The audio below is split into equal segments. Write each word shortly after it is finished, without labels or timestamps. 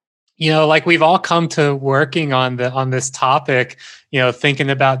like we've all come to working on this topic, thinking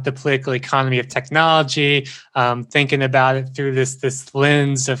about the political economy of technology, thinking about it through this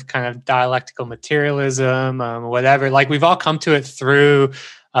lens of kind of dialectical materialism, whatever. Like we've all come to it through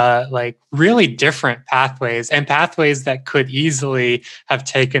like really different pathways, and pathways that could easily have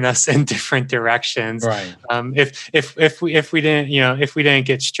taken us in different directions. Right. If we didn't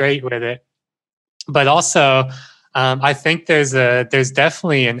get straight with it. But also, I think there's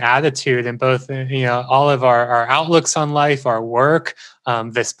definitely an attitude in both, all of our outlooks on life, our work,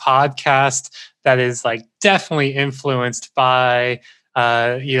 this podcast, that is like definitely influenced by,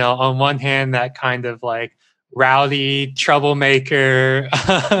 on one hand, that kind of like rowdy troublemaker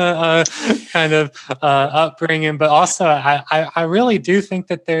kind of upbringing, but also I really do think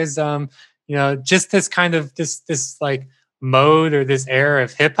that there's just this kind of this like mode or this era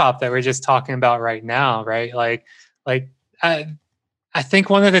of hip hop that we're just talking about right now, right? Like I think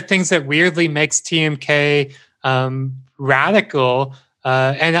one of the things that weirdly makes TMK radical,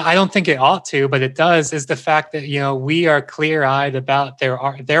 and I don't think it ought to, but it does, is the fact that we are clear-eyed about there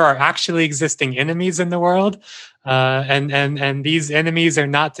are actually existing enemies in the world, and these enemies are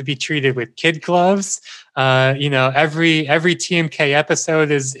not to be treated with kid gloves. Every TMK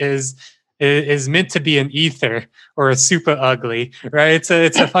episode is meant to be an ether or a super ugly, right? It's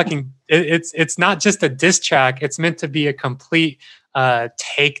a fucking it's not just a diss track. It's meant to be a complete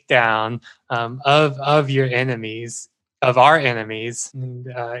takedown of your enemies, of our enemies.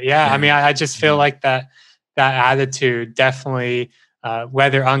 And, I mean, I just feel like that attitude definitely,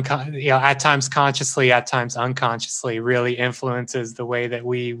 whether at times consciously, at times unconsciously, really influences the way that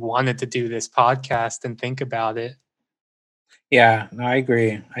we wanted to do this podcast and think about it. Yeah, no, I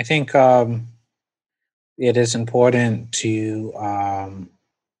agree. I think it is important to,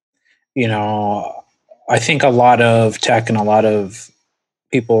 I think a lot of tech and a lot of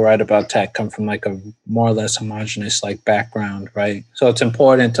people who write about tech come from like a more or less homogenous like background, right? So it's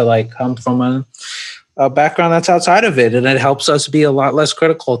important to like come from a background that's outside of it, and it helps us be a lot less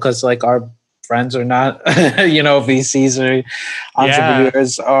critical because like our friends are not, VCs or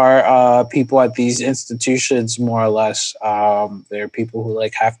entrepreneurs are people at these institutions, more or less. They're people who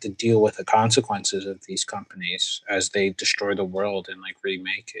like have to deal with the consequences of these companies as they destroy the world and like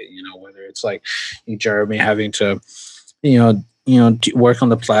remake it. Whether it's like Jeremy having to, work on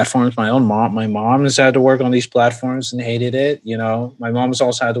the platforms. My mom has had to work on these platforms and hated it. My mom's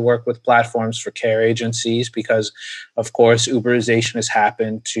also had to work with platforms for care agencies because, of course, Uberization has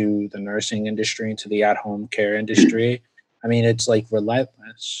happened to the nursing industry and to the at-home care industry. I mean, it's like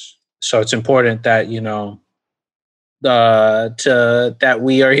relentless. So it's important that, that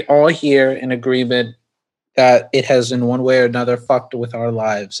we are all here in agreement that it has in one way or another fucked with our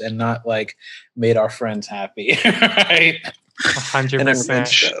lives and not like made our friends happy. Right?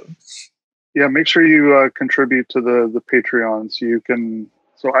 100%. Yeah, make sure you contribute to the Patreon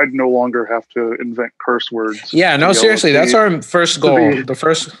so I'd no longer have to invent curse words. Yeah, no, seriously, that's our first goal. To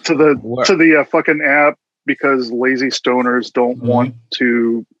the fucking app, because lazy stoners don't want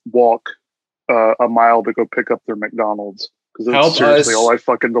to walk a mile to go pick up their McDonald's, because that's seriously all I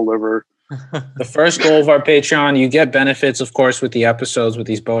fucking deliver. The first goal of our Patreon, you get benefits, of course, with the episodes, with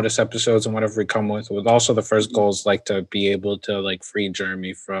these bonus episodes and whatever we come with. Also, the first goal is like to be able to like free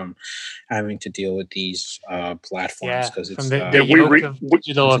Jeremy from having to deal with these platforms, because it's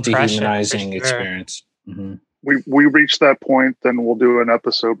digital it's a dehumanizing experience. Mm-hmm. We reach that point, then we'll do an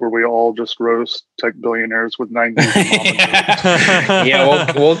episode where we all just roast tech billionaires with 90.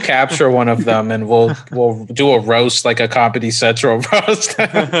 Yeah, we'll capture one of them and we'll do a roast, like a Comedy Central roast.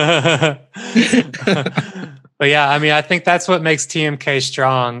 But yeah, I mean, I think that's what makes TMK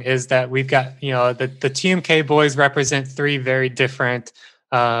strong, is that we've got, the TMK boys represent three very different,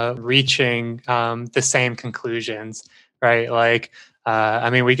 reaching the same conclusions, right? Like, I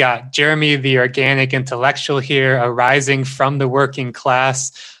mean, we got Jeremy, the organic intellectual here, arising from the working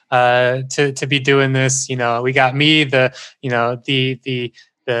class to be doing this. We got me, the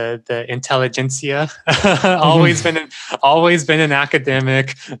intelligentsia, always been an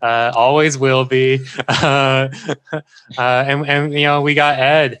academic, always will be, and we got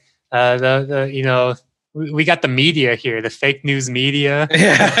Ed, we got the media here, the fake news media.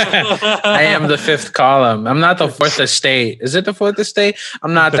 I am the fifth column. I'm not the fourth estate. Is it the fourth estate?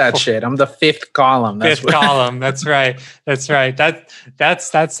 I'm not that shit. I'm the fifth column. Fifth column. That's right. That's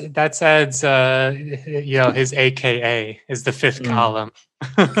Ed's, his AKA is the fifth column.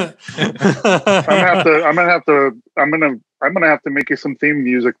 I'm gonna have to make you some theme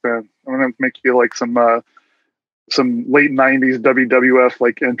music then. I'm gonna have to make you like some late 90s WWF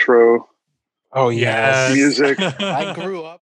like intro. Oh yeah, music. I grew up